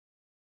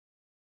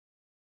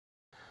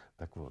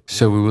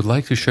So we would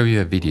like to show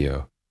you a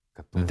video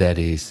that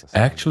is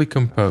actually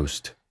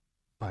composed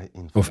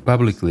of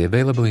publicly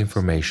available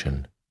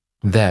information,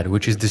 that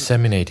which is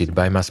disseminated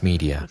by mass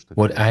media,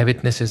 what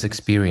eyewitnesses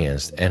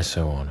experienced, and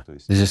so on.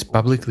 This is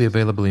publicly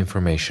available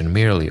information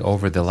merely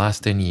over the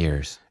last 10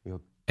 years,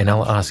 and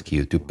I'll ask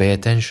you to pay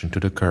attention to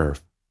the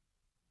curve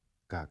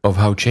of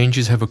how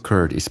changes have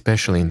occurred,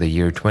 especially in the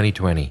year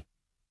 2020,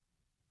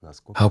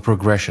 how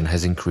progression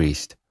has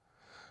increased.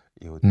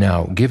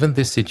 Now, given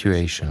this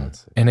situation,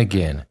 and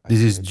again,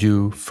 this is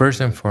due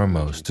first and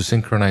foremost to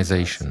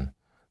synchronization,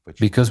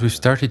 because we've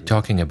started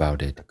talking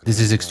about it. This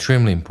is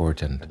extremely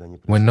important,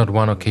 when not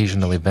one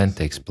occasional event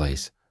takes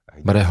place,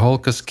 but a whole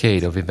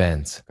cascade of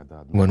events,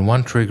 when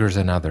one triggers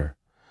another,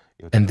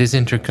 and this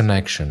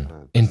interconnection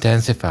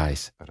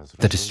intensifies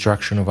the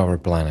destruction of our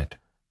planet.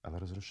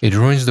 It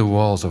ruins the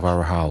walls of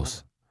our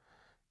house,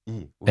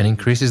 and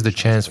increases the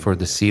chance for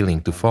the ceiling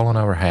to fall on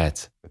our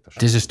heads.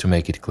 This is to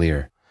make it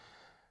clear.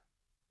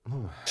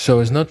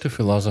 So as not to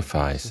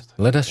philosophize,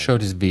 let us show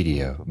this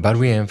video, but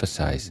we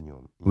emphasize,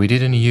 we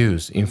didn't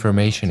use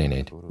information in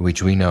it,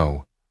 which we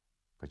know.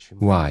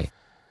 Why?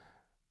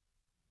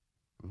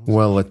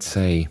 Well, let's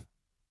say,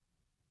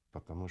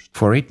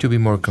 for it to be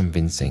more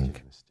convincing,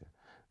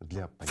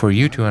 for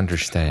you to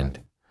understand.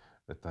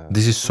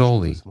 This is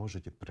solely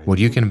what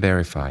you can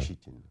verify.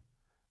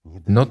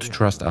 Not to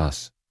trust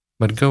us,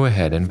 but go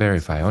ahead and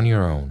verify on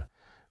your own.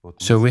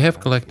 So we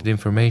have collected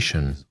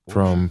information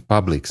from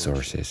public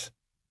sources,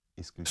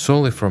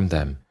 solely from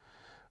them.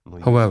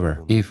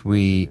 However, if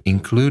we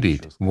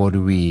included what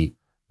we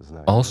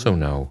also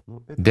know,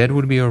 that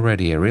would be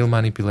already a real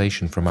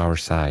manipulation from our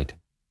side.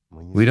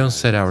 We don't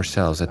set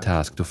ourselves a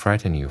task to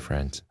frighten you,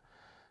 friends.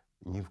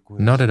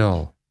 Not at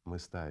all.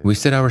 We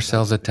set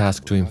ourselves a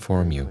task to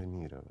inform you.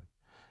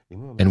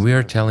 And we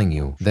are telling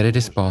you that it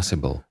is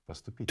possible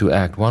to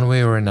act one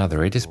way or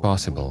another. It is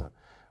possible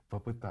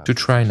to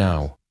try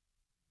now.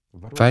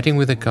 Fighting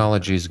with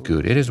ecology is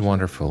good, it is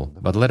wonderful,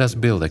 but let us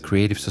build a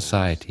creative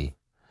society.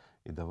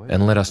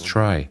 And let us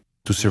try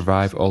to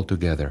survive all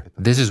together.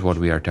 This is what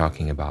we are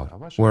talking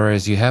about.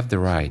 Whereas you have the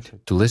right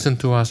to listen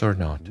to us or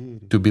not,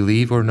 to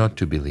believe or not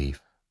to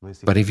believe.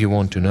 But if you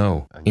want to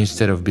know,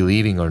 instead of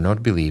believing or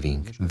not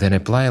believing, then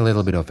apply a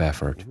little bit of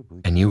effort,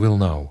 and you will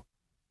know.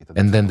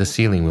 And then the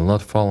ceiling will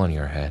not fall on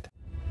your head.